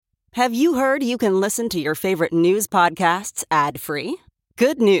Have you heard you can listen to your favorite news podcasts ad-free?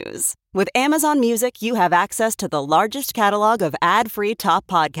 Good news! With Amazon Music, you have access to the largest catalog of ad-free top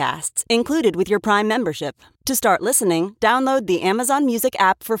podcasts included with your Prime membership. To start listening, download the Amazon Music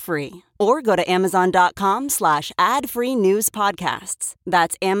app for free or go to amazon.com/ad-free news podcasts.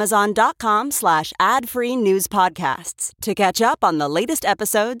 That's amazon.com/ad-free news podcasts to catch up on the latest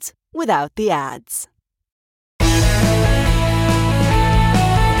episodes without the ads.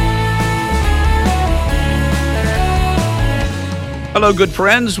 Hello, good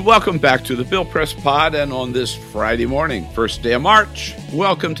friends. Welcome back to the Bill Press Pod, and on this Friday morning, first day of March,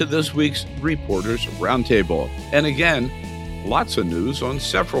 welcome to this week's Reporters Roundtable. And again, lots of news on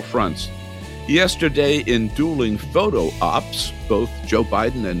several fronts. Yesterday, in dueling photo ops, both Joe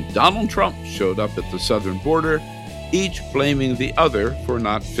Biden and Donald Trump showed up at the southern border, each blaming the other for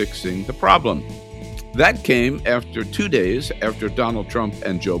not fixing the problem. That came after 2 days after Donald Trump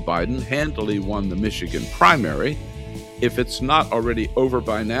and Joe Biden handily won the Michigan primary. If it's not already over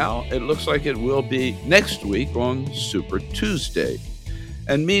by now, it looks like it will be next week on Super Tuesday.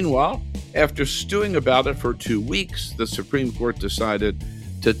 And meanwhile, after stewing about it for 2 weeks, the Supreme Court decided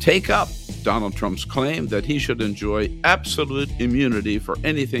to take up Donald Trump's claim that he should enjoy absolute immunity for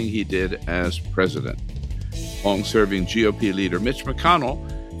anything he did as president. Long-serving GOP leader Mitch McConnell,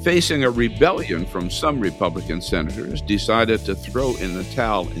 facing a rebellion from some Republican senators, decided to throw in the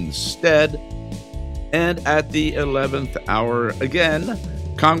towel instead. And at the 11th hour again,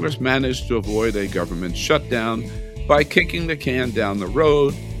 Congress managed to avoid a government shutdown by kicking the can down the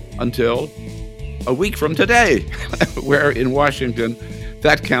road until a week from today, where in Washington,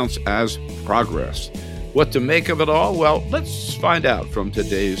 that counts as progress. What to make of it all? Well, let's find out from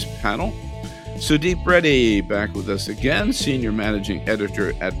today's panel. Sudeep Reddy back with us again, Senior Managing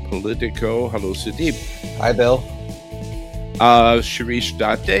Editor at Politico. Hello, Sudeep. Hi, Bill. Shirish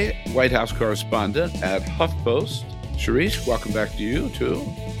Date, White House correspondent at HuffPost. Shirish, welcome back to you, too.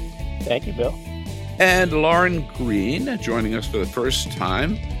 Thank you, Bill. And Lauren Green, joining us for the first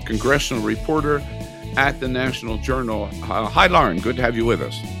time, congressional reporter at the National Journal. Hi, Lauren. Good to have you with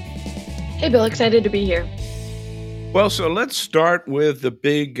us. Hey, Bill. Excited to be here. Well, so let's start with the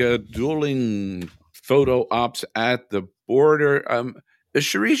big dueling photo ops at the border.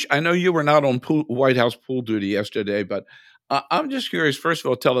 Shirish, I know you were not on White House pool duty yesterday, but I'm just curious, first of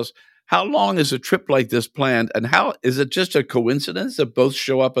all, tell us, how long is a trip like this planned, and how is it just a coincidence that both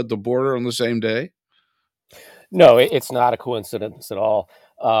show up at the border on the same day? No, it's not a coincidence at all.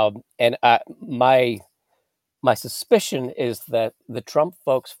 And my suspicion is that the Trump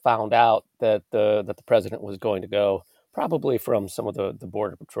folks found out that the president was going to go, probably from some of the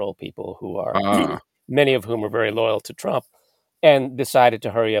Border Patrol people who are, many of whom are very loyal to Trump, and decided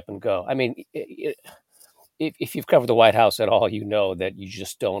to hurry up and go. I mean, if you've covered the White House at all, you know that you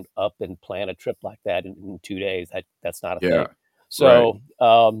just don't up and plan a trip like that in 2 days. That's not a thing. So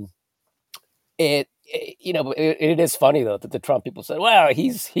right. It is funny though that the Trump people said, "Well,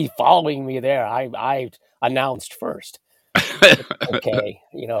 he's following me there. I announced first." Okay,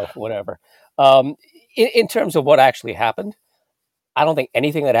 whatever. In terms of what actually happened, I don't think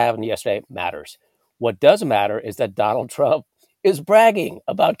anything that happened yesterday matters. What does matter is that Donald Trump is bragging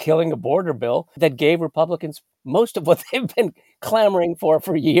about killing a border bill that gave Republicans most of what they've been clamoring for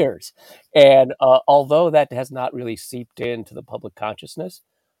years. And although that has not really seeped into the public consciousness,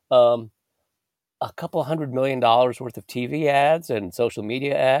 a couple $100 million worth of TV ads and social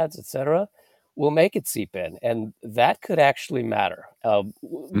media ads, et cetera, will make it seep in. And that could actually matter.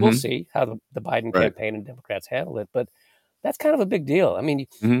 We'll see how the Biden campaign and Democrats handle it. But that's kind of a big deal. I mean,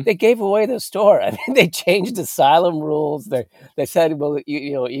 they gave away the store. I mean, they changed asylum rules. They said, well,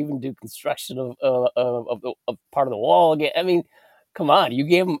 even do construction of part of the wall again. I mean, come on, you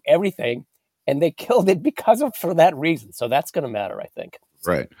gave them everything, and they killed it for that reason. So that's going to matter, I think.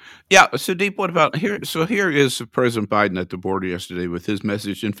 Right. Yeah. Sudeep, what about here? So here is President Biden at the border yesterday with his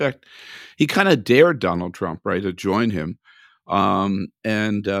message. In fact, he kind of dared Donald Trump, right, to join him, and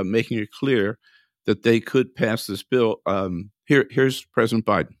making it clear that they could pass this bill. Here's President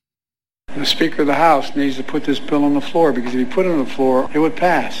Biden. The Speaker of the House needs to put this bill on the floor, because if he put it on the floor, it would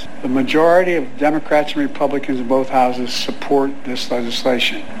pass. The majority of Democrats and Republicans in both houses support this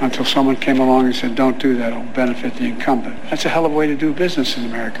legislation until someone came along and said, don't do that, it'll benefit the incumbent. That's a hell of a way to do business in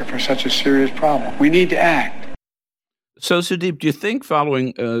America for such a serious problem. We need to act. So, Sudeep, do you think,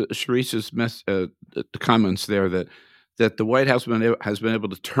 following Shirish's comments there, that the White House has been able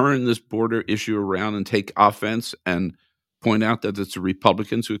to turn this border issue around and take offense and point out that it's the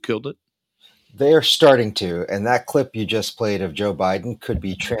Republicans who killed it? They are starting to, and that clip you just played of Joe Biden could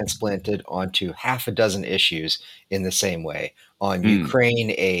be transplanted onto half a dozen issues in the same way. on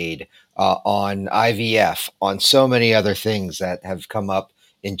Ukraine aid, on IVF, on so many other things that have come up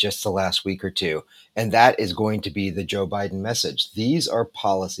in just the last week or two. And that is going to be the Joe Biden message. These are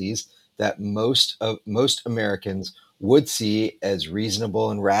policies that most Americans would see as reasonable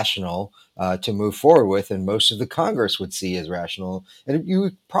and rational to move forward with, and most of the Congress would see as rational. And you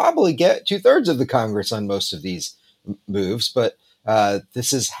would probably get 2/3 of the Congress on most of these moves. But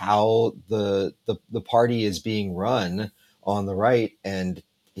this is how the party is being run on the right, and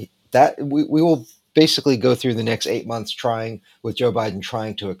that we will basically go through the next 8 months with Joe Biden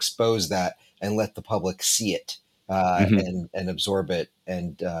trying to expose that and let the public see it and absorb it,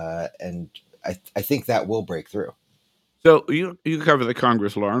 and I think that will break through. So you cover the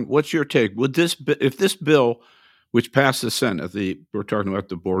Congress, Lauren. What's your take? If this bill, which passed the Senate, we're talking about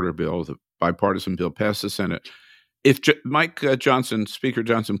the border bill, the bipartisan bill, passed the Senate, if Speaker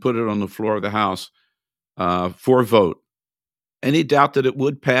Johnson, put it on the floor of the House for a vote, any doubt that it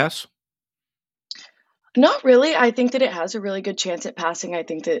would pass? Not really. I think that it has a really good chance at passing. I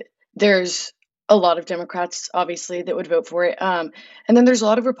think that there's a lot of Democrats, obviously, that would vote for it. And then there's a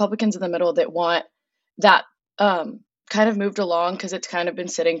lot of Republicans in the middle that want that kind of moved along because it's kind of been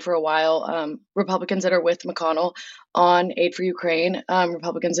sitting for a while. Republicans that are with McConnell on aid for Ukraine,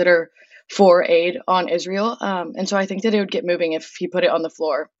 Republicans that are for aid on Israel. And so I think that it would get moving if he put it on the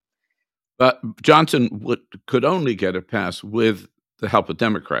floor. But Johnson could only get it passed with the help of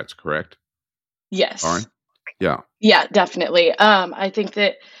Democrats, correct? Yes. Lauren? Yeah. Yeah, definitely. I think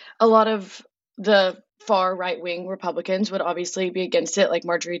that a lot of the far right-wing Republicans would obviously be against it. Like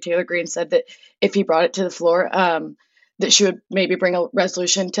Marjorie Taylor Greene said that if he brought it to the floor, that she would maybe bring a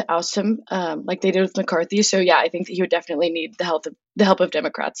resolution to oust him, like they did with McCarthy. So yeah, I think that he would definitely need the help of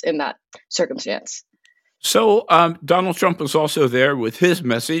Democrats in that circumstance. So Donald Trump was also there with his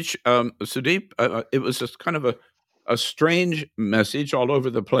message. Sudeep, it was just kind of a strange message all over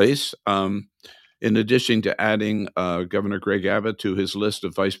the place. In addition to adding Governor Greg Abbott to his list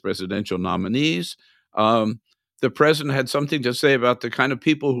of vice presidential nominees, the president had something to say about the kind of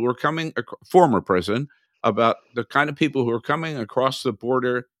people who are coming, former president, about the kind of people who are coming across the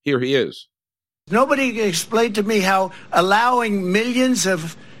border. Here he is. Nobody explained to me how allowing millions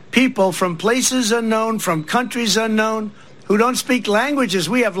of people from places unknown, from countries unknown, who don't speak languages.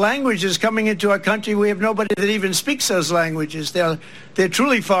 We have languages coming into our country. We have nobody that even speaks those languages. They're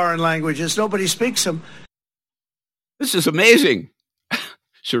truly foreign languages. Nobody speaks them. This is amazing,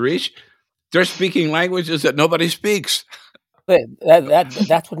 Sharish. They're speaking languages that nobody speaks.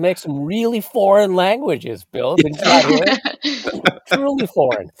 That's what makes them really foreign languages, Bill. Truly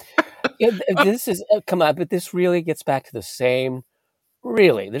foreign. This is come on, but this really gets back to the same.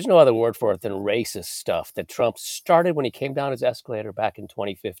 Really, there's no other word for it than racist stuff that Trump started when he came down his escalator back in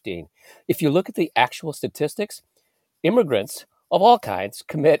 2015. If you look at the actual statistics, immigrants of all kinds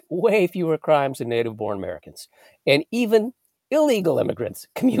commit way fewer crimes than native-born Americans, and even illegal immigrants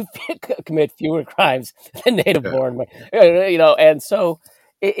commit fewer crimes than native-born. And so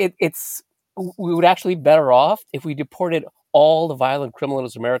it's we would actually be better off if we deported all the violent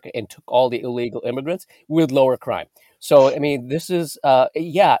criminals in America and took all the illegal immigrants with lower crime. So, I mean, this is,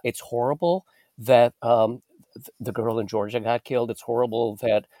 it's horrible that the girl in Georgia got killed. It's horrible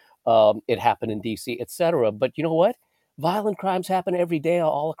that it happened in D.C., et cetera. But you know what? Violent crimes happen every day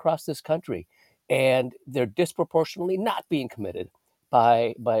all across this country, and they're disproportionately not being committed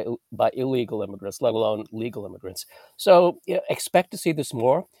by illegal immigrants, let alone legal immigrants. So expect to see this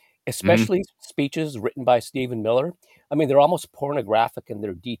more, especially speeches written by Stephen Miller. I mean, they're almost pornographic in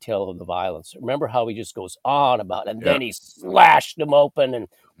their detail of the violence. Remember how he just goes on about it, and then he slashed him open and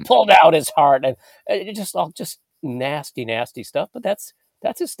pulled out his heart, and it just nasty, nasty stuff. But that's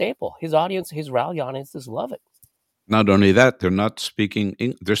his staple. His audience, his rally audiences love it. Not only that, they're not speaking;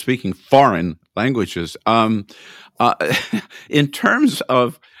 they're speaking foreign languages. In terms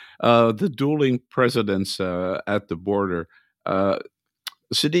of the dueling presidents at the border.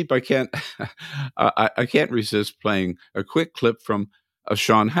 Sudeep, I can't resist playing a quick clip from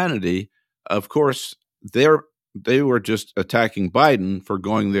Sean Hannity. Of course, they were just attacking Biden for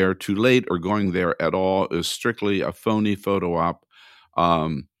going there too late or going there at all. It was strictly a phony photo op.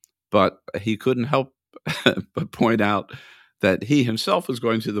 But he couldn't help but point out that he himself was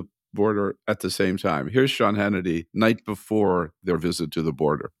going to the border at the same time. Here's Sean Hannity night before their visit to the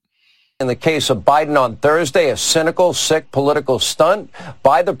border. In the case of Biden on Thursday, a cynical, sick political stunt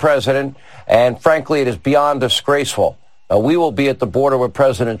by the president, and frankly, it is beyond disgraceful. We will be at the border with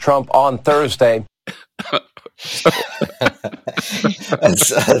President Trump on Thursday.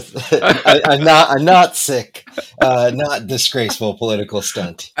 a not sick, not disgraceful political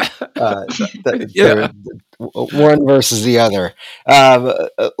stunt. Yeah. One versus the other.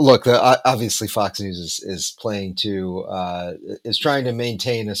 Look, obviously Fox News is playing to is trying to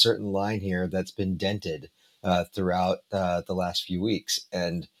maintain a certain line here that's been dented throughout the last few weeks,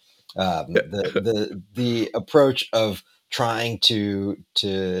 and the approach of trying to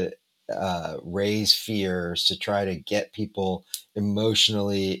raise fears, to try to get people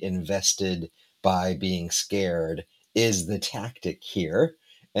emotionally invested by being scared, is the tactic here.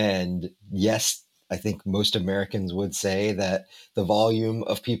 And yes, I think most Americans would say that the volume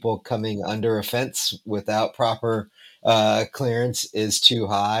of people coming under a fence without proper clearance is too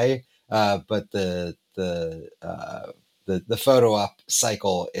high. But the photo op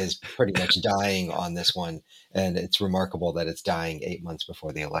cycle is pretty much dying on this one, and it's remarkable that it's dying 8 months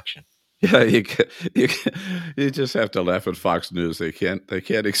before the election. Yeah, you just have to laugh at Fox News. They can't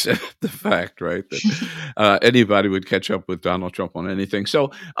accept the fact, right, that anybody would catch up with Donald Trump on anything.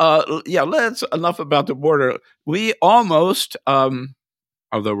 So, yeah, let's enough about the border. We almost, although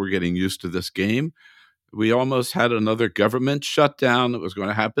we're getting used to this game, we almost had another government shutdown that was going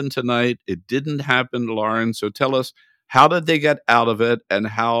to happen tonight. It didn't happen, Lauren. So tell us, how did they get out of it, and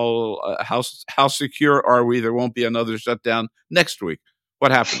how secure are we there won't be another shutdown next week?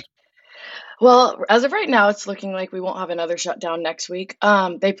 What happened? Well, as of right now, it's looking like we won't have another shutdown next week.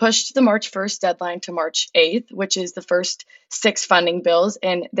 They pushed the March 1st deadline to March 8th, which is the first 6 funding bills,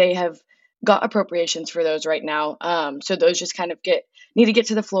 and they have got appropriations for those right now. So those just kind of need to get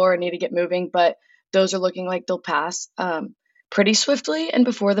to the floor, need to get moving, but those are looking like they'll pass pretty swiftly. And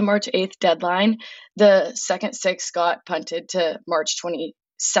before the March 8th deadline, the second 6 got punted to March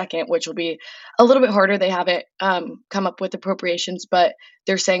 22nd, which will be a little bit harder. They haven't come up with appropriations, but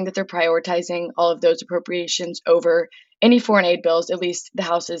they're saying that they're prioritizing all of those appropriations over any foreign aid bills. At least the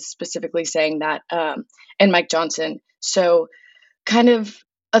House is specifically saying that, and Mike Johnson. So kind of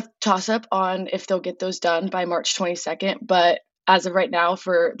a toss-up on if they'll get those done by March 22nd. But as of right now,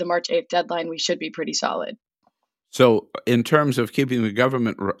 for the March 8th deadline, we should be pretty solid. So in terms of keeping the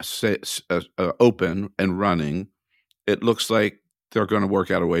government open and running, it looks like they're going to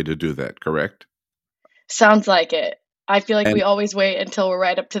work out a way to do that, correct? Sounds like it. I feel like And we always wait until we're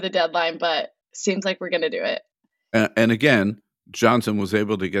right up to the deadline, but seems like we're going to do it. and again, Johnson was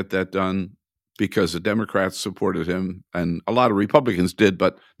able to get that done because the Democrats supported him, and a lot of Republicans did,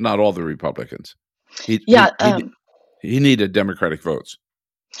 but not all the Republicans. Yeah, He needed Democratic votes.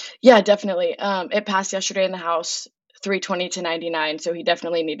 yeah, definitely. It passed yesterday in the House, 320 to 99, so he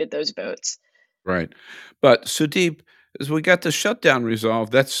definitely needed those votes. Right. But Sudeep, as we got the shutdown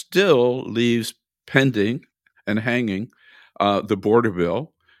resolved, that still leaves pending and hanging the border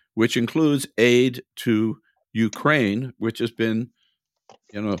bill, which includes aid to Ukraine, which has been,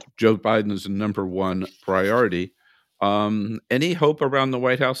 Joe Biden's number one priority. Any hope around the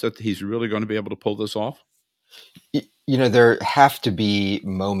White House that he's really going to be able to pull this off? There have to be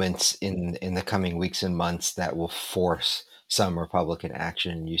moments in the coming weeks and months that will force some Republican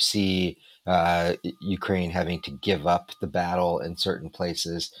action. You see Ukraine having to give up the battle in certain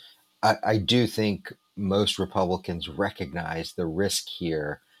places. I do think most Republicans recognize the risk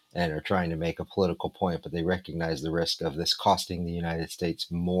here and are trying to make a political point, but they recognize the risk of this costing the United States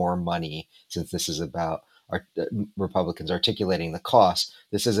more money, since this is about Republicans articulating the cost.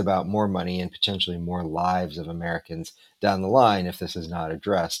 This is about more money and potentially more lives of Americans down the line if this is not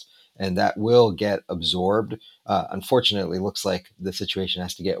addressed. And that will get absorbed. Unfortunately, it looks like the situation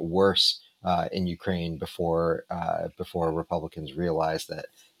has to get worse in Ukraine before Republicans realize that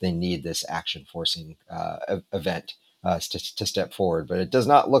they need this action-forcing event to step forward. But it does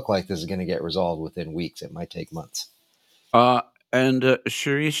not look like this is going to get resolved within weeks. It might take months. And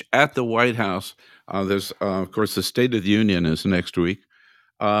Shirish, at the White House, there's, of course, the State of the Union is next week.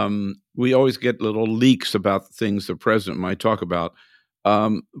 We always get little leaks about things the president might talk about.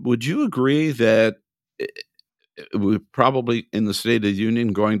 Would you agree that we're probably in the State of the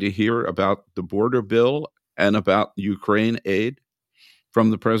Union going to hear about the border bill and about Ukraine aid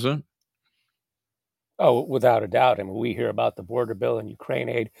from the president? Oh, without a doubt. I mean, we hear about the border bill and Ukraine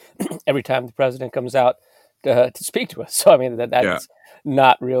aid every time the president comes out to speak to us. So, I mean, that's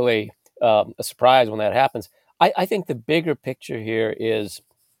not really a surprise when that happens. I think the bigger picture here is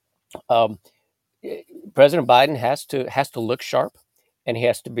President Biden has to look sharp, and he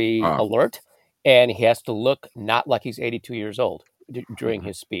has to be alert, and he has to look not like he's 82 years old during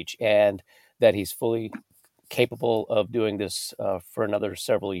his speech, and that he's fully capable of doing this for another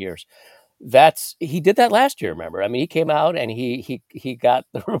several years. he did that last year. Remember, I mean, he came out and he got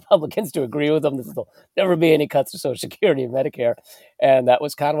the Republicans to agree with him that there'll never be any cuts to Social Security and Medicare, and that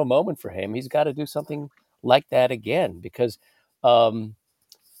was kind of a moment for him. He's got to do something like that again because,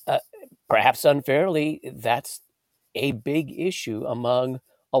 perhaps unfairly, that's a big issue among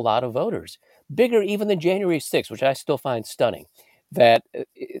a lot of voters, bigger even than January 6th, which I still find stunning. That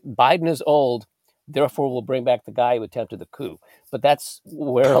Biden is old. Therefore, we'll bring back the guy who attempted the coup. But that's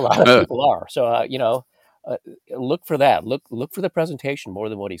where a lot of people are. So, look for that. Look for the presentation more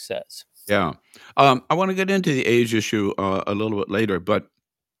than what he says. Yeah. I want to get into the age issue a little bit later, but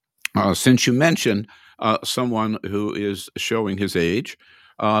since you mentioned someone who is showing his age,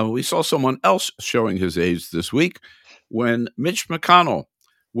 we saw someone else showing his age this week when Mitch McConnell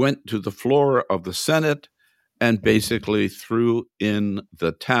went to the floor of the Senate and basically threw in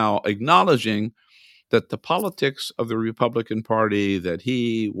the towel, acknowledging that the politics of the Republican Party that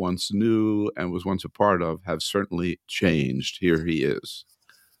he once knew and was once a part of have certainly changed. Here he is.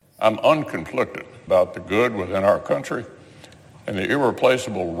 I'm unconflicted about the good within our country and the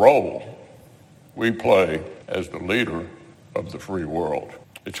irreplaceable role we play as the leader of the free world.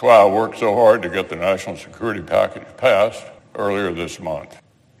 It's why I worked so hard to get the national security package passed earlier this month.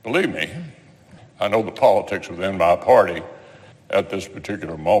 Believe me, I know the politics within my party at this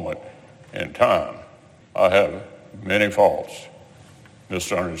particular moment in time. I have many faults.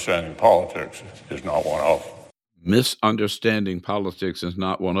 Misunderstanding politics is not one of them. Misunderstanding politics is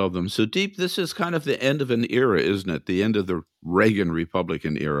not one of them. So, Deep, this is kind of the end of an era, isn't it? The end of the Reagan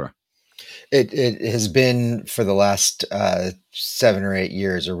Republican era. It has been for the last 7 or 8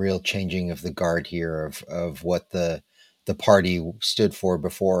 years a real changing of the guard here of what the party stood for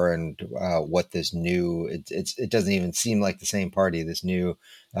before and what this new it doesn't even seem like the same party this new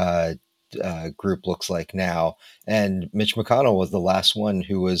group looks like now. And Mitch McConnell was the last one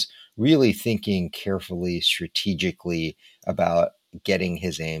who was really thinking carefully, strategically about getting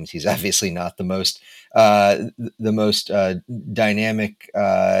his aims. He's obviously not the most dynamic,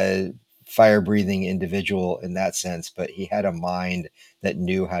 fire-breathing individual in that sense, but he had a mind that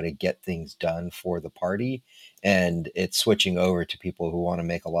knew how to get things done for the party, and it's switching over to people who want to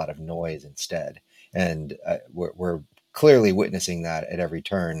make a lot of noise instead. And we're clearly witnessing that at every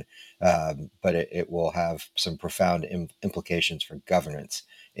turn, but it will have some profound implications for governance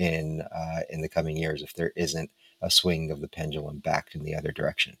in the coming years if there isn't a swing of the pendulum back in the other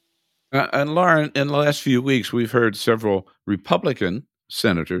direction. And Lauren, in the last few weeks, we've heard several Republican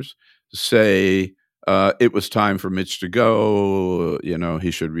senators say it was time for Mitch to go.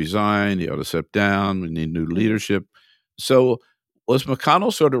 He should resign. He ought to step down. We need new leadership. So was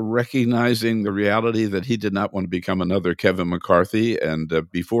McConnell sort of recognizing the reality that he did not want to become another Kevin McCarthy? And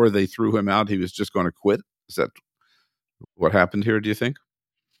before they threw him out, he was just going to quit? Is that what happened here, do you think?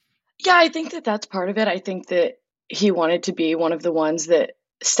 Yeah, I think that that's part of it. I think that he wanted to be one of the ones that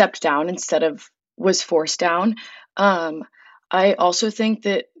stepped down instead of was forced down. I also think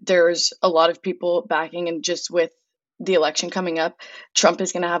that there's a lot of people backing, and just with the election coming up, Trump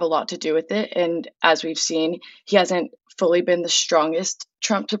is going to have a lot to do with it. And as we've seen, he hasn't fully been the strongest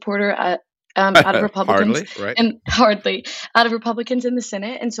Trump supporter out of Republicans, hardly, right? And hardly out of Republicans in the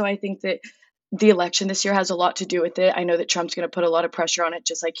Senate. And so I think that the election this year has a lot to do with it. I know that Trump's going to put a lot of pressure on it,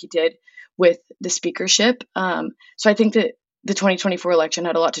 just like he did with the speakership. So I think that the 2024 election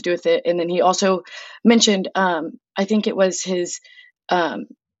had a lot to do with it. And then he also mentioned, I think it was his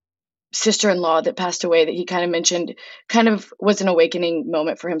sister-in-law that passed away that he kind of mentioned kind of was an awakening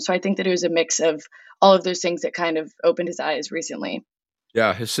moment for him. So I think that it was a mix of all of those things that kind of opened his eyes recently.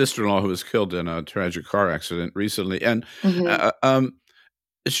 Yeah, his sister-in-law who was killed in a tragic car accident recently. And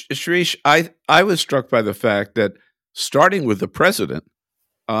Shirish, I was struck by the fact that starting with the president,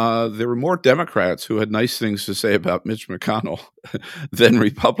 there were more Democrats who had nice things to say about Mitch McConnell than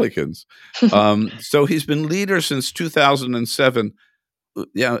Republicans. So he's been leader since 2007.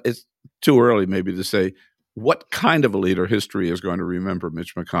 Yeah, it's too early maybe to say what kind of a leader history is going to remember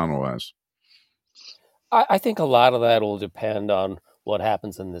Mitch McConnell as. I think a lot of that will depend on what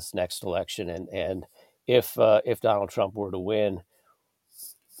happens in this next election, and if Donald Trump were to win,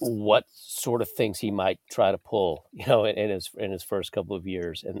 what sort of things he might try to pull, in his first couple of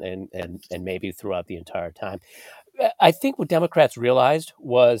years, and maybe throughout the entire time. I think what Democrats realized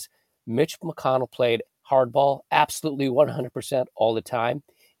was Mitch McConnell played hardball absolutely 100% all the time,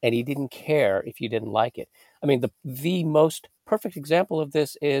 and he didn't care if you didn't like it. I mean, the most perfect example of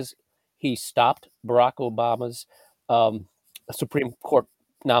this is he stopped Barack Obama's Supreme Court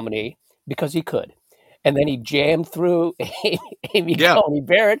nominee because he could. And then he jammed through Amy Coney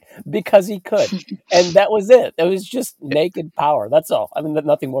Barrett because he could. And that was it. It was just naked power. That's all. I mean,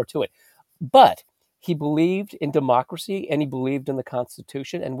 nothing more to it. But he believed in democracy and he believed in the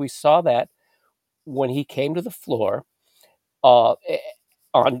Constitution. And we saw that when he came to the floor uh,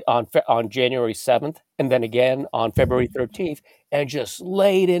 on January 7th, and then again on February 13th, and just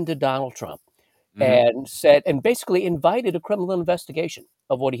laid into Donald Trump and said, and basically invited a criminal investigation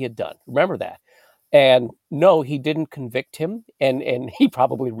of what he had done. Remember that. And no, he didn't convict him, and he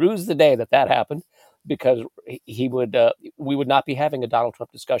probably rused the day that happened, because we would not be having a Donald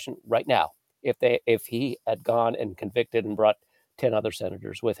Trump discussion right now if he had gone and convicted and brought 10 other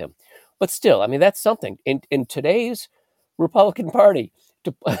senators with him. But still, I mean, that's something in today's Republican Party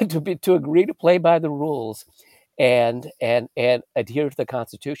to to agree to play by the rules and adhere to the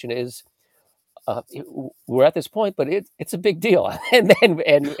Constitution is. We're at this point, but it's a big deal, and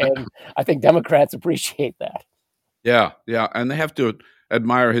I think Democrats appreciate that. Yeah, and they have to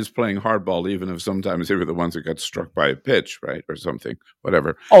admire his playing hardball, even if sometimes they were the ones that got struck by a pitch, right, or something,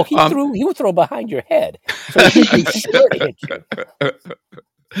 whatever. Oh, he would throw behind your head, so he'd be sure to hit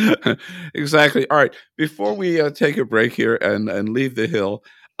you. Exactly. All right. Before we take a break here and leave the Hill,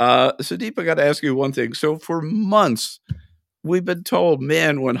 Sudeep, I got to ask you one thing. So for months, we've been told,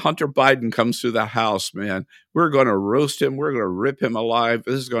 man, when Hunter Biden comes to the House, man, we're going to roast him. We're going to rip him alive.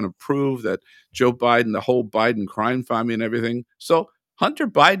 This is going to prove that Joe Biden, the whole Biden crime family and everything. So Hunter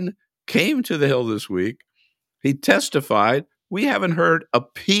Biden came to the Hill this week. He testified. We haven't heard a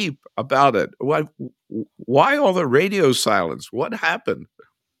peep about it. Why all the radio silence? What happened?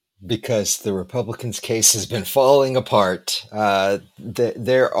 Because the Republicans' case has been falling apart.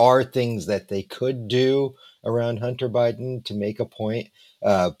 There are things that they could do around Hunter Biden to make a point,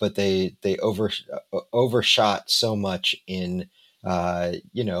 but they overshot so much in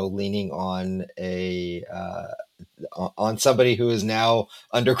leaning on on somebody who is now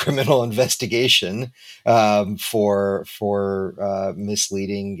under criminal investigation for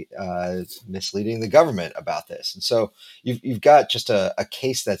misleading the government about this. And so you've got just a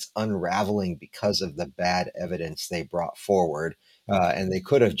case that's unraveling because of the bad evidence they brought forward. And they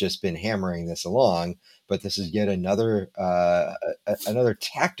could have just been hammering this along, but this is yet another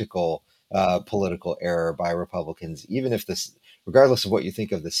tactical political error by Republicans. Even if this, regardless of what you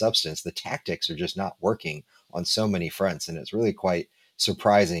think of the substance, the tactics are just not working on so many fronts, and it's really quite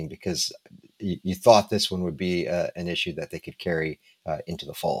surprising because you thought this one would be an issue that they could carry into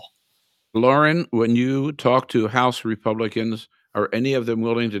the fall. Lauren, when you talk to House Republicans, are any of them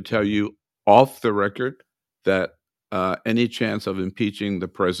willing to tell you off the record that any chance of impeaching the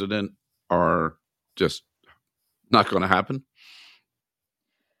president are just not going to happen?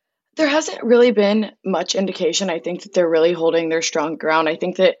 There hasn't really been much indication. I think that they're really holding their strong ground. I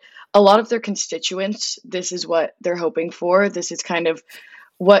think that a lot of their constituents, this is what they're hoping for. This is kind of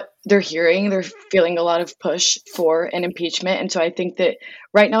what they're hearing. They're feeling a lot of push for an impeachment. And so I think that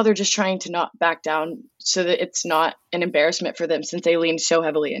right now they're just trying to not back down so that it's not an embarrassment for them since they leaned so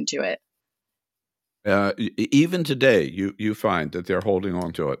heavily into it. Even today, you find that they're holding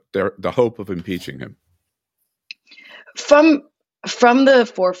on to it. The hope of impeaching him. From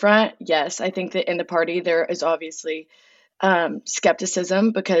the forefront, yes. I think that in the party there is obviously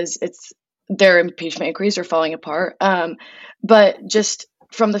skepticism because their impeachment inquiries are falling apart. But just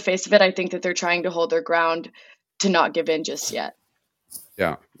from the face of it, I think that they're trying to hold their ground to not give in just yet.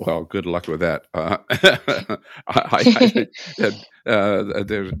 Yeah, well, good luck with that.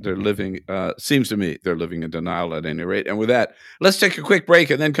 They're living. Seems to me they're living in denial at any rate. And with that, let's take a quick break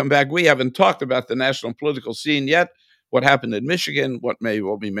and then come back. We haven't talked about the national political scene yet. What happened in Michigan? What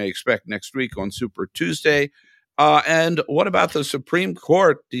we may expect next week on Super Tuesday, and what about the Supreme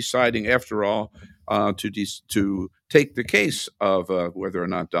Court deciding, after all, to take the case of whether or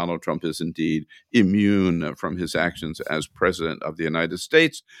not Donald Trump is indeed immune from his actions as president of the United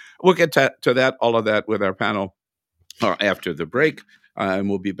States? We'll get to that, all of that, with our panel after the break. And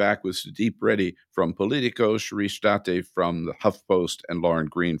we'll be back with Sudeep Reddy from Politico, Sharice Date from the HuffPost, and Lauren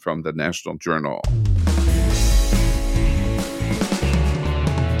Green from the National Journal.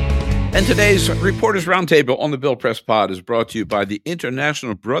 And today's Reporters Roundtable on the Bill Press Pod is brought to you by the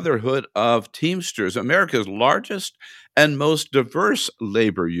International Brotherhood of Teamsters, America's largest and most diverse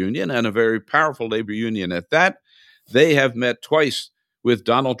labor union, and a very powerful labor union at that. They have met twice with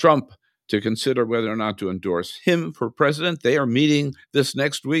Donald Trump to consider whether or not to endorse him for president. They are meeting this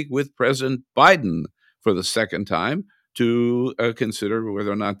next week with President Biden for the second time to consider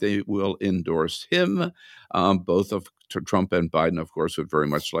whether or not they will endorse him. Both of Trump and Biden, of course, would very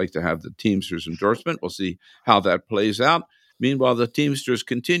much like to have the Teamsters endorsement. We'll see how that plays out. Meanwhile, the Teamsters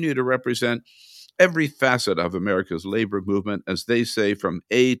continue to represent every facet of America's labor movement, as they say, from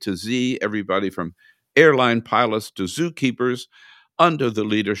A to Z, everybody from airline pilots to zookeepers. under the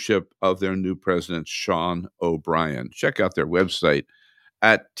leadership of their new president, Sean O'Brien. Check out their website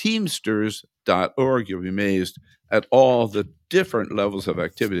at teamsters.org. You'll be amazed at all the different levels of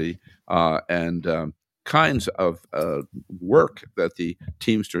activity and kinds of work that the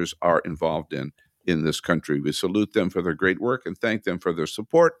Teamsters are involved in this country. We salute them for their great work and thank them for their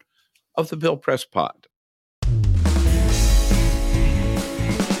support of the Bill Press Pod.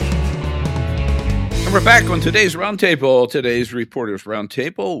 And we're back on today's Roundtable, today's Reporters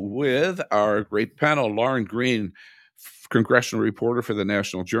Roundtable, with our great panel, Lauren Green, congressional reporter for the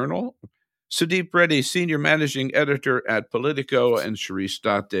National Journal, Sudeep Reddy, senior managing editor at Politico, and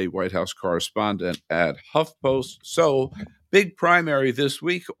Sharice Date, White House correspondent at HuffPost. So, big primary this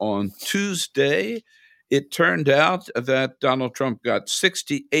week on Tuesday. It turned out that Donald Trump got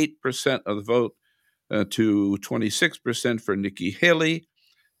 68% of the vote to 26% for Nikki Haley.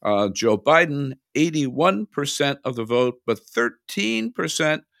 Joe Biden, 81% of the vote, but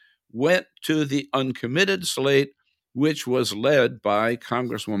 13% went to the uncommitted slate, which was led by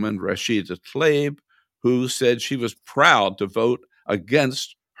Congresswoman Rashida Tlaib, who said she was proud to vote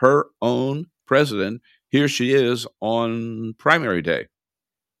against her own president. Here she is on primary day.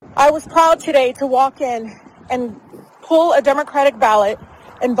 I was proud today to walk in and pull a Democratic ballot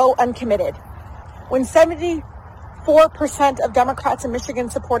and vote uncommitted. When 74% of Democrats in Michigan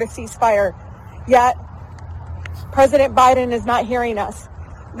support a ceasefire, yet President Biden is not hearing us.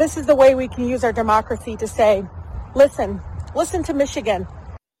 This is the way we can use our democracy to say, listen to Michigan.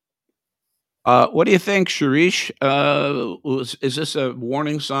 What do you think, Sharice? Is this a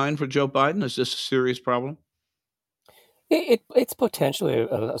warning sign for Joe Biden? Is this a serious problem? It's potentially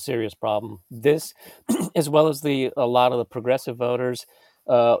a serious problem. This, as well as a lot of the progressive voters,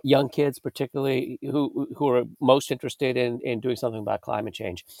 young kids particularly, who are most interested in doing something about climate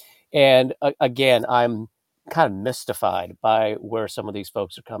change. And again, I'm kind of mystified by where some of these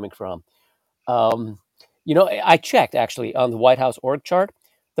folks are coming from. I checked actually on the White House org chart.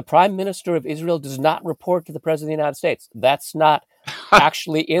 The Prime Minister of Israel does not report to the President of the United States. That's not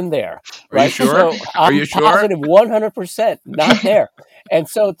actually in there. Right? Are you sure? So I'm positive 100% not there. And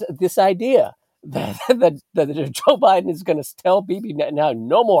so this idea that Joe Biden is going to tell Bibi Netanyahu,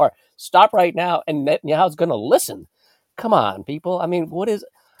 no more, stop right now, and Netanyahu's going to listen. Come on, people. I mean, what is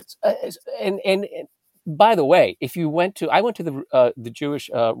and by the way, I went to the Jewish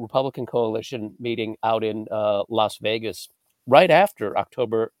Republican Coalition meeting out in Las Vegas right after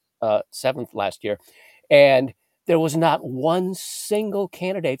October 7th last year, and there was not one single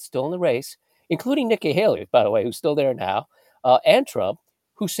candidate still in the race, including Nikki Haley, by the way, who's still there now, and Trump,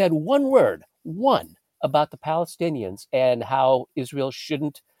 who said one about the Palestinians and how Israel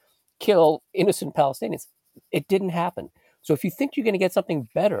shouldn't kill innocent Palestinians. It didn't happen. So if you think you're going to get something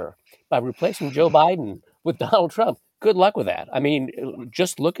better by replacing Joe Biden with Donald Trump, good luck with that. I mean,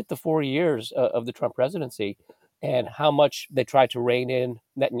 just look at the 4 years of the Trump presidency and how much they tried to rein in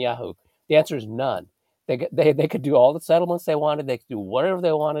Netanyahu. The answer is none. They could do all the settlements they wanted. They could do whatever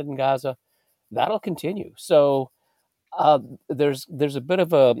they wanted in Gaza. That'll continue. So there's a bit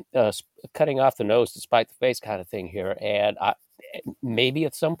of a cutting off the nose to spite the face kind of thing here. And maybe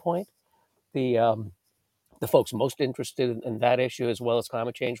at some point the folks most interested in that issue as well as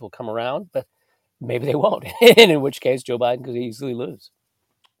climate change will come around, but maybe they won't. And in which case, Joe Biden could easily lose.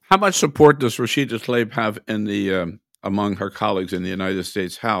 How much support does Rashida Tlaib have in the among her colleagues in the United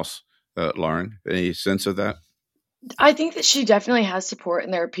States House, Lauren? Any sense of that? I think that she definitely has support,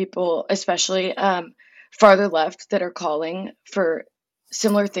 and there are people, especially farther left, that are calling for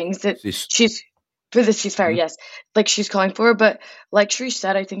similar things that she's for the ceasefire. Mm-hmm. Yes, like she's calling for. But like Sharice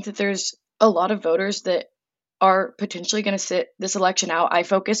said, I think that there's a lot of voters that are potentially going to sit this election out. I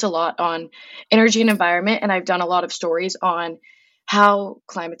focus a lot on energy and environment, and I've done a lot of stories on how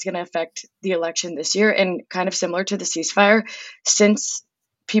climate's going to affect the election this year, and kind of similar to the ceasefire, since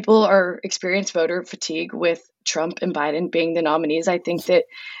people are experiencing voter fatigue with Trump and Biden being the nominees. I think that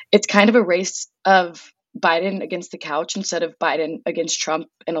it's kind of a race of Biden against the couch instead of Biden against Trump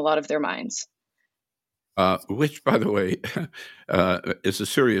in a lot of their minds. Which, by the way, is a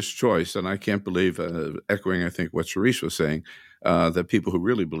serious choice. And I can't believe, echoing, I think, what Sharice was saying, that people who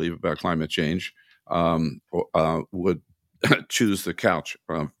really believe about climate change would choose the couch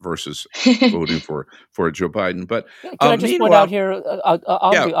versus voting for Joe Biden. But can I just point out here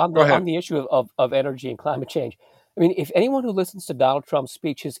on the issue of energy and climate change? I mean, if anyone who listens to Donald Trump's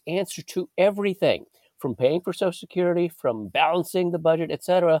speech, his answer to everything, from paying for Social Security, from balancing the budget,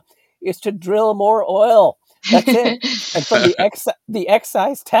 etc., is to drill more oil. That's it. And from the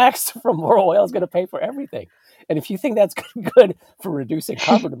excise tax from more oil is going to pay for everything. And if you think that's good for reducing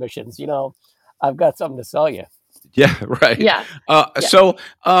carbon emissions, I've got something to sell you. Yeah, right. Yeah. So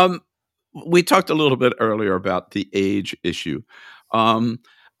we talked a little bit earlier about the age issue. I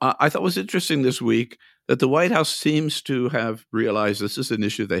thought it was interesting this week that the White House seems to have realized this is an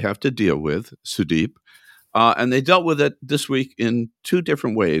issue they have to deal with, Sudeep. And they dealt with it this week in two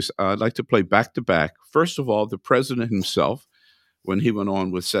different ways. I'd like to play back to back. First of all, the president himself, when he went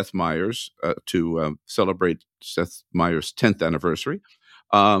on with Seth Meyers to celebrate Seth Meyers' 10th anniversary,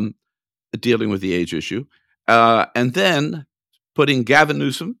 um, dealing with the age issue. And then putting Gavin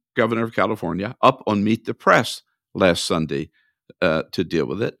Newsom, governor of California, up on Meet the Press last Sunday to deal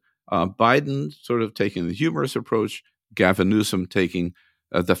with it. Biden sort of taking the humorous approach, Gavin Newsom taking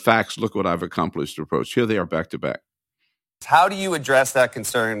the facts, look what I've accomplished approach. Here they are back to back. How do you address that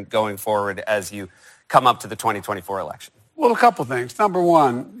concern going forward as you come up to the 2024 election? Well, a couple things. Number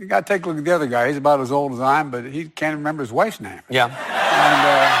one, you got to take a look at the other guy. He's about as old as I am, but he can't remember his wife's name. Yeah.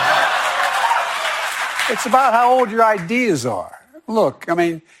 And it's about how old your ideas are. Look, I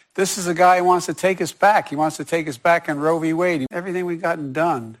mean, this is a guy who wants to take us back. He wants to take us back on Roe v. Wade. Everything we've gotten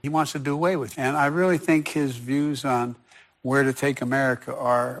done, he wants to do away with. And I really think his views on where to take America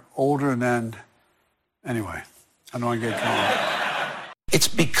are older than... Anyway, I don't want to get going. It's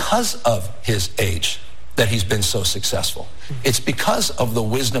because of his age that he's been so successful. It's because of the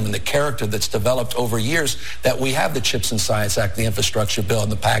wisdom and the character that's developed over years that we have the CHIPS and Science Act, the Infrastructure Bill,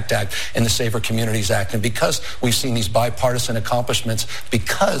 and the PACT Act, and the Safer Communities Act. And because we've seen these bipartisan accomplishments,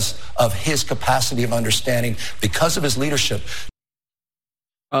 because of his capacity of understanding, because of his leadership.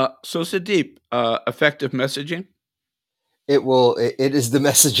 So Sudeep, effective messaging? It is the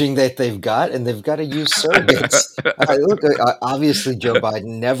messaging that they've got, and they've got to use surrogates. Obviously, Joe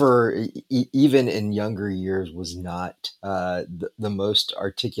Biden never, even in younger years, was not the most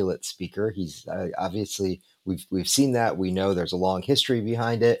articulate speaker. He's obviously, we've seen that. We know there's a long history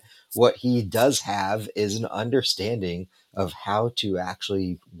behind it. What he does have is an understanding of how to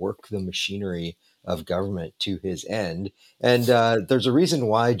actually work the machinery of government to his end. And there's a reason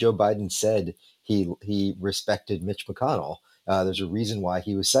why Joe Biden said he respected Mitch McConnell. There's a reason why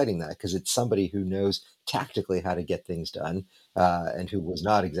he was citing that, because it's somebody who knows tactically how to get things done, and who was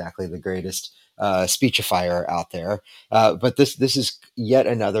not exactly the greatest speechifier out there. But this is yet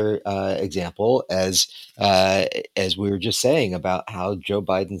another example, as we were just saying, about how Joe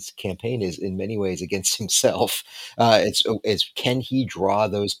Biden's campaign is in many ways against himself. It's can he draw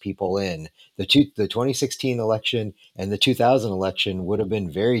those people in? The 2016 election and the 2000 election would have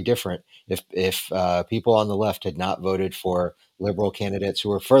been very different if people on the left had not voted for liberal candidates who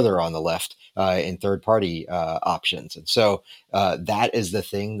were further on the left in third party options. And so that is the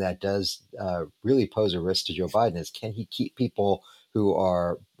thing that does really pose a risk to Joe Biden, is can he keep people who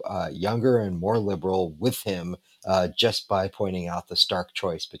are younger and more liberal with him just by pointing out the stark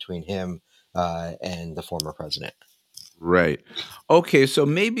choice between him and the former president. Right. Okay, so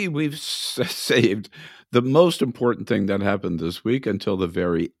maybe we've saved the most important thing that happened this week until the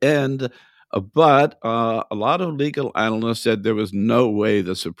very end. But a lot of legal analysts said there was no way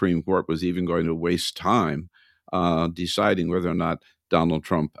the Supreme Court was even going to waste time deciding whether or not Donald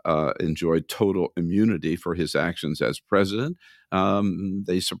Trump enjoyed total immunity for his actions as president.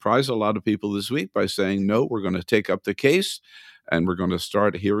 They surprised a lot of people this week by saying, no, we're going to take up the case and we're going to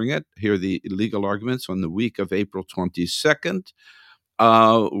start hear the legal arguments on the week of April 22nd,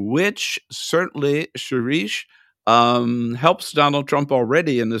 which certainly, Shirish, helps Donald Trump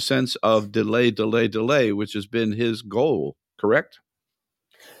already in the sense of delay, which has been his goal, correct?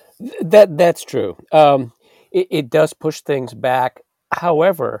 That's true. It does push things back.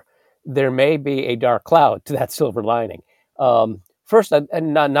 However, there may be a dark cloud to that silver lining. First,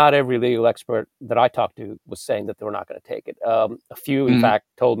 and not every legal expert that I talked to was saying that they were not going to take it. A few, in fact,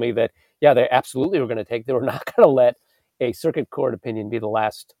 told me that, yeah, they absolutely were going to take it. They were not going to let a circuit court opinion be the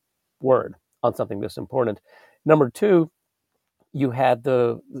last word on something this important. Number two, you had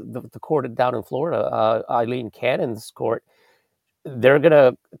the court down in Florida, Eileen Cannon's court. They're going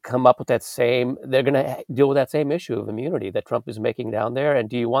to come up with they're going to deal with that same issue of immunity that Trump is making down there. And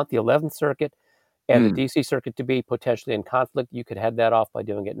do you want the 11th Circuit and the DC Circuit to be potentially in conflict? You could head that off by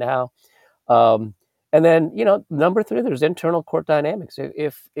doing it now. And then, number three, there's internal court dynamics.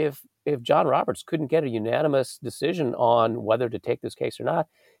 If John Roberts couldn't get a unanimous decision on whether to take this case or not,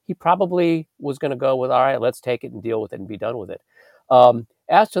 he probably was going to go with, all right, let's take it and deal with it and be done with it.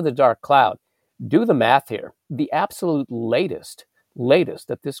 As to the dark cloud, do the math here. The absolute latest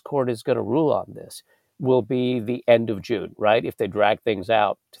that this court is going to rule on this will be the end of June, right? If they drag things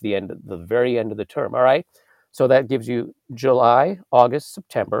out to the very end of the term, all right? So that gives you July, August,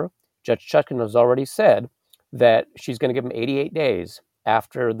 September. Judge Chutkan has already said that she's going to give him 88 days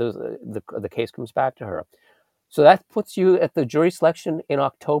after the case comes back to her. So that puts you at the jury selection in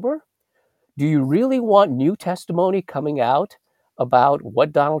October. Do you really want new testimony coming out about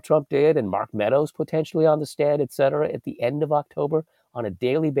what Donald Trump did and Mark Meadows potentially on the stand, et cetera, at the end of October on a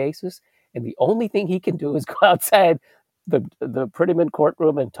daily basis? And the only thing he can do is go outside the Prettyman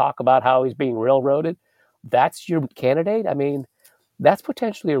courtroom and talk about how he's being railroaded. That's your candidate? I mean, that's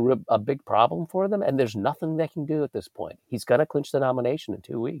potentially a big problem for them. And there's nothing they can do at this point. He's going to clinch the nomination in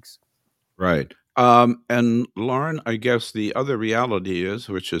 2 weeks. Right. And Lauren, I guess the other reality is,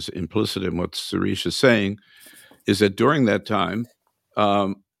 which is implicit in what Suresh is saying, is that during that time,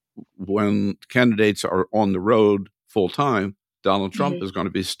 when candidates are on the road full time, Donald Trump is going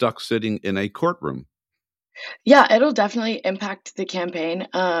to be stuck sitting in a courtroom. Yeah, it'll definitely impact the campaign.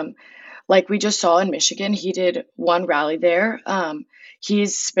 Like we just saw in Michigan, he did one rally there.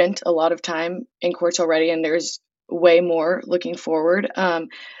 He's spent a lot of time in courts already, and there's way more looking forward.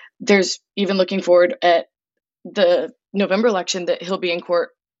 There's even looking forward at the November election that he'll be in court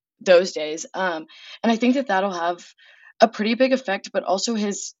those days. And I think that that'll have a pretty big effect, but also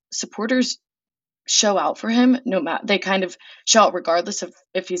his supporters show out for him. No matter, they kind of show out regardless of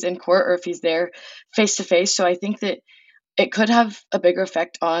if he's in court or if he's there face to face. So I think that it could have a bigger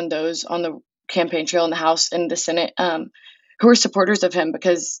effect on those on the campaign trail in the House and the Senate who are supporters of him,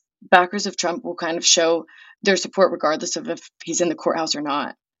 because backers of Trump will kind of show their support regardless of if he's in the courthouse or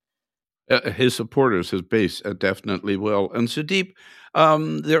not. His supporters, his base, definitely will. And Sudeep,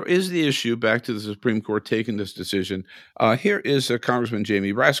 there is the issue, back to the Supreme Court taking this decision. Here is Congressman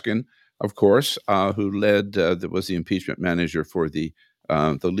Jamie Raskin, of course, who led, that was the impeachment manager for the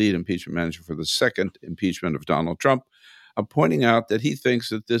lead impeachment manager for the second impeachment of Donald Trump, pointing out that he thinks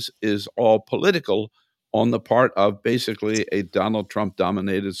that this is all political on the part of basically a Donald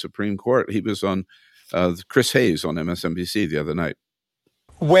Trump-dominated Supreme Court. He was on Chris Hayes on MSNBC the other night.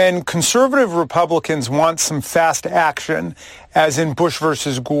 When conservative Republicans want some fast action, as in Bush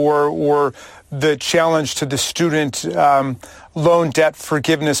versus Gore or the challenge to the student loan debt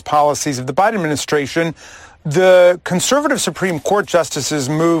forgiveness policies of the Biden administration, the conservative Supreme Court justices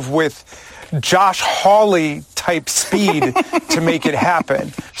move with Josh Hawley type speed to make it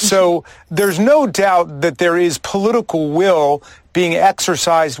happen. So there's no doubt that there is political will being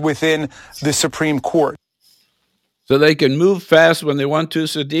exercised within the Supreme Court. So they can move fast when they want to,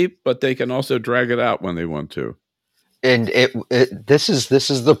 Sudeep, but they can also drag it out when they want to. And this is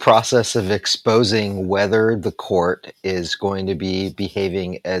the process of exposing whether the court is going to be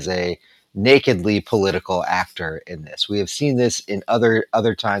behaving as a nakedly political actor in this. We have seen this in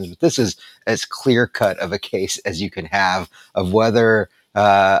other times, but this is as clear cut of a case as you can have of whether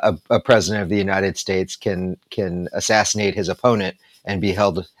a president of the United States can assassinate his opponent and be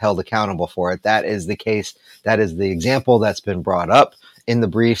held accountable for it. That is the case. That is the example that's been brought up in the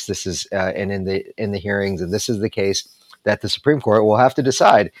briefs. This is and in the hearings, and this is the case that the Supreme Court will have to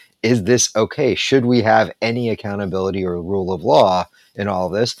decide: is this okay? Should we have any accountability or rule of law in all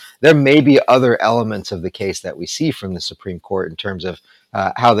of this? There may be other elements of the case that we see from the Supreme Court in terms of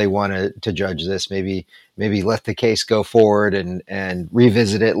how they want to judge this. Maybe let the case go forward and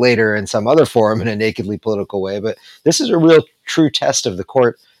revisit it later in some other forum in a nakedly political way. But this is a real true test of the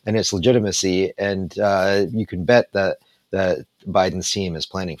court and its legitimacy, and you can bet that Biden's team is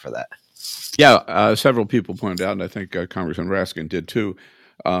planning for that. Yeah, several people pointed out, and I think Congressman Raskin did too,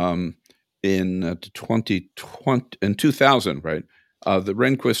 in 2000, right? The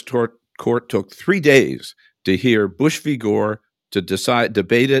Rehnquist court took 3 days to hear Bush v. Gore, to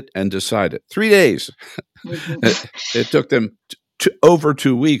debate it and decide it. 3 days. It took them over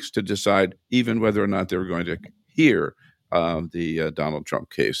 2 weeks to decide even whether or not they were going to hear the Donald Trump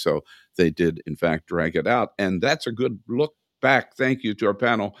case. So they did, in fact, drag it out. And that's a good look back. Thank you to our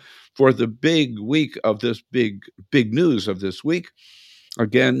panel for the big week of this big news of this week.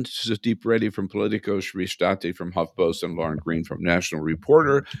 Again, Sudeep Reddy from Politico, Suresh Dati from HuffPost, and Lauren Green from National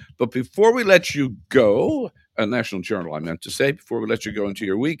Reporter. But before we let you go, National Journal, I meant to say, before we let you go into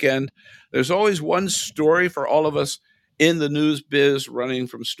your weekend, there's always one story for all of us in the news biz, running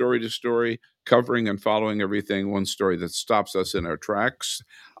from story to story, covering and following everything, one story that stops us in our tracks.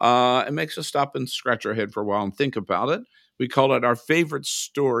 It makes us stop and scratch our head for a while and think about it. We call it our favorite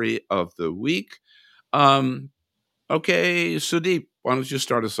story of the week. Okay, Sudeep, why don't you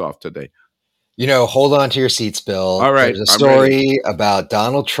start us off today? Hold on to your seats, Bill. All right, there's a story about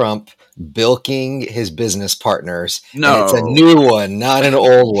Donald Trump bilking his business partners. No. And it's a new one, not an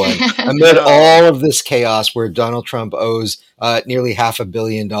old one. Amid all of this chaos where Donald Trump owes nearly $500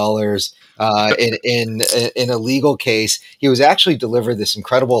 million in a legal case, he was actually delivered this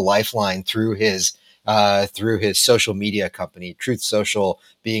incredible lifeline through his through his social media company, Truth Social,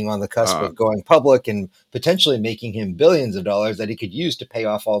 being on the cusp of going public and potentially making him billions of dollars that he could use to pay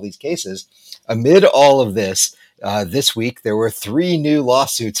off all these cases. Amid all of this, this week, there were 3 new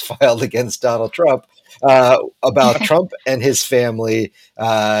lawsuits filed against Donald Trump about Trump and his family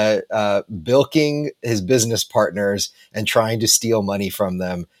bilking his business partners and trying to steal money from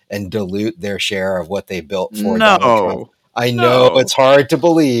them and dilute their share of what they built for Donald Trump. I know it's hard to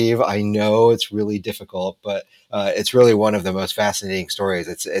believe. I know it's really difficult, but it's really one of the most fascinating stories.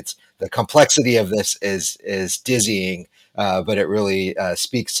 It's the complexity of this is dizzying, but it really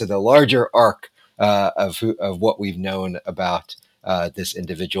speaks to the larger arc of what we've known about this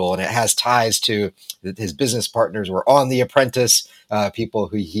individual, and it has ties to his business partners were on The Apprentice, people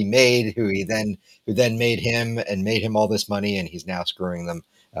who he made, who then made him and made him all this money, and he's now screwing them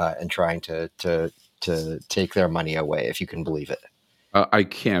and trying to take their money away, if you can believe it. I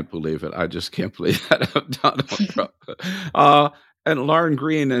can't believe it. I just can't believe that of Donald Trump. And Lauren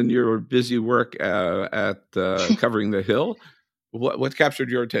Green and your busy work at Covering the Hill, what captured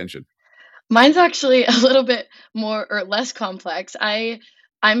your attention? Mine's actually a little bit more or less complex. I'm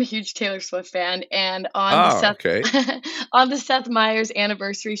a huge Taylor Swift fan, and on the Seth Meyers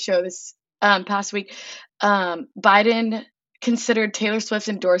anniversary show this past week, Biden considered Taylor Swift's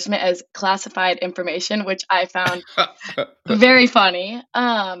endorsement as classified information, which I found very funny.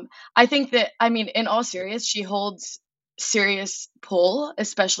 I think that, in all seriousness, she holds serious pull,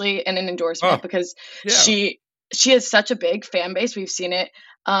 especially in an endorsement, because she has such a big fan base. We've seen it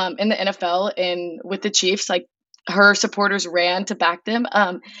in the NFL and with the Chiefs, like her supporters ran to back them.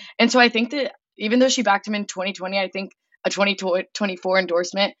 And so I think that even though she backed him in 2020, I think a 2024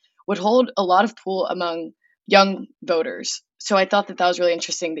 endorsement would hold a lot of pull among young voters. So I thought that was really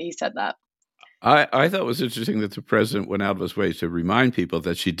interesting that he said that. I thought it was interesting that the president went out of his way to remind people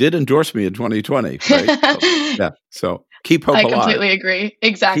that she did endorse me in 2020. Right? So keep hope alive. I completely agree.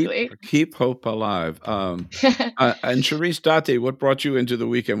 Exactly. Keep hope alive. And Sharice Date, what brought you into the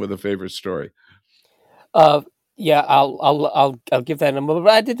weekend with a favorite story? I'll give that in a moment.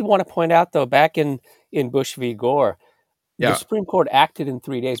 But I did want to point out, though, back in Bush v. Gore, the Supreme Court acted in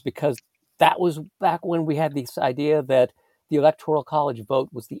 3 days because that was back when we had this idea that the Electoral College vote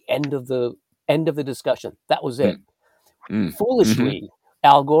was the end of the discussion. That was it. Foolishly,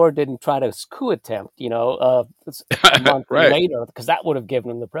 Al Gore didn't try to coup attempt, a month later, because that would have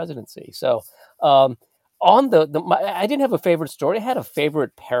given him the presidency. So I didn't have a favorite story. I had a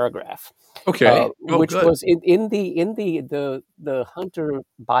favorite paragraph. Okay. Which was in the Hunter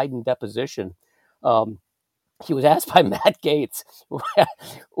Biden deposition. He was asked by Matt Gaetz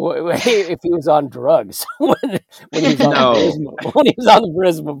if he was on drugs when he was on the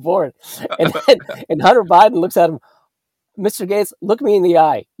Burisma board, and Hunter Biden looks at him, Mr. Gaetz, look me in the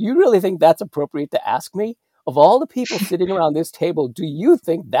eye. You really think that's appropriate to ask me? Of all the people sitting around this table, do you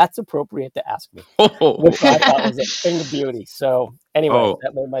think that's appropriate to ask me? Which I thought was a thing of beauty. So anyway,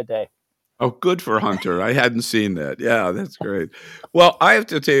 that made my day. Oh, good for Hunter. I hadn't seen that. Yeah, that's great. Well, I have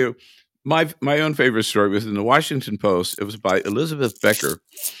to tell you, my own favorite story was in the Washington Post. It was by Elizabeth Becker,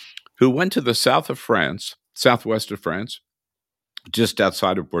 who went to the southwest of France, just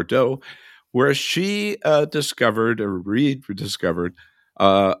outside of Bordeaux, where she rediscovered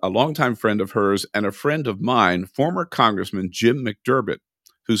a longtime friend of hers and a friend of mine, former Congressman Jim McDermott,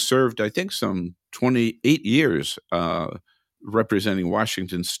 who served, I think, some 28 years representing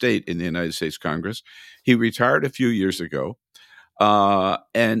Washington State in the United States Congress. He retired a few years ago.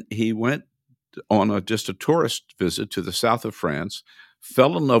 And he went on just a tourist visit to the south of France,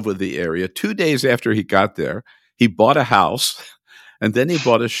 fell in love with the area. 2 days after he got there, he bought a house, and then he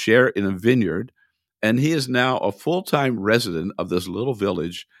bought a share in a vineyard, and he is now a full-time resident of this little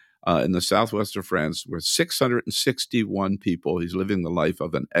village in the southwest of France with 661 people. He's living the life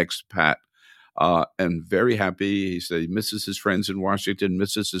of an expat and very happy. He said he misses his friends in Washington,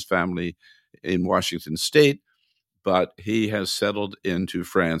 misses his family in Washington State, but he has settled into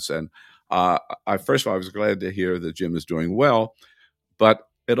France. And first of all, I was glad to hear that Jim is doing well, but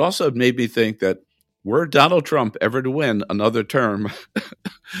it also made me think that were Donald Trump ever to win another term,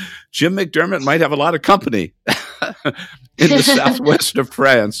 Jim McDermott might have a lot of company in the southwest of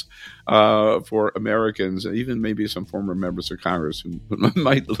France for Americans, and even maybe some former members of Congress who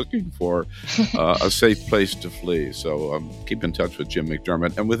might be looking for a safe place to flee. So keep in touch with Jim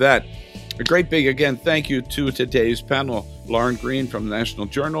McDermott. And with that, A great big, again, thank you to today's panel. Lauren Green from the National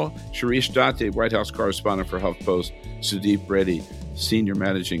Journal, Shirish Date, White House correspondent for HuffPost, Sudeep Reddy, Senior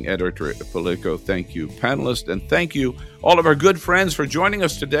Managing Editor at Politico. Thank you, panelists, and thank you, all of our good friends, for joining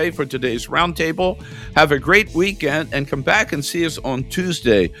us today for today's Roundtable. Have a great weekend, and come back and see us on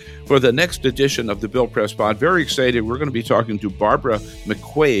Tuesday for the next edition of the Bill Press Pod. Very excited. We're going to be talking to Barbara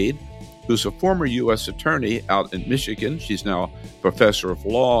McQuade, who's a former U.S. attorney out in Michigan. She's now professor of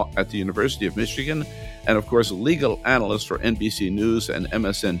law at the University of Michigan, and of course, a legal analyst for NBC News and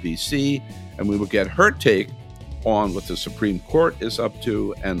MSNBC. And we will get her take on what the Supreme Court is up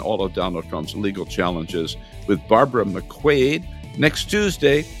to and all of Donald Trump's legal challenges with Barbara McQuade next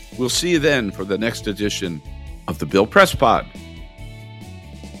Tuesday. We'll see you then for the next edition of the Bill Press Pod.